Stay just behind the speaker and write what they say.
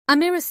A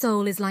mirror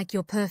soul is like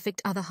your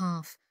perfect other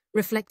half,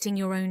 reflecting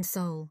your own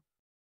soul.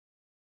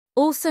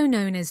 Also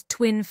known as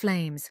twin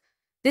flames,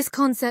 this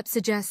concept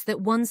suggests that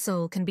one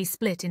soul can be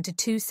split into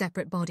two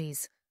separate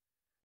bodies.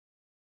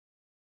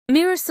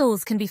 Mirror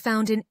souls can be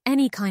found in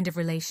any kind of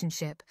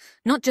relationship,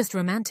 not just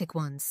romantic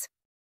ones.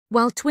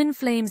 While twin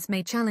flames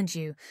may challenge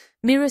you,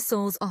 mirror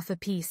souls offer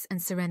peace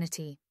and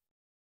serenity.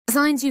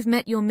 Signs you've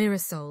met your mirror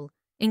soul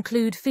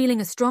include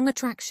feeling a strong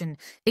attraction,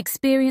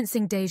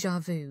 experiencing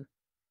déjà vu,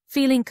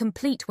 feeling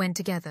complete when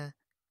together,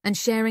 and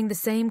sharing the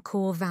same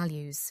core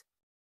values.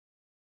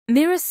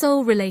 Mirror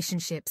soul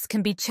relationships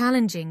can be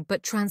challenging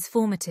but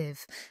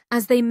transformative,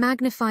 as they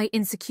magnify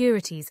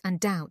insecurities and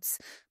doubts,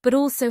 but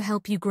also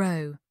help you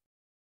grow.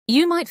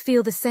 You might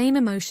feel the same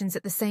emotions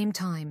at the same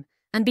time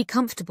and be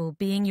comfortable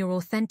being your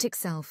authentic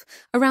self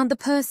around the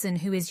person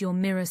who is your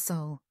mirror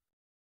soul.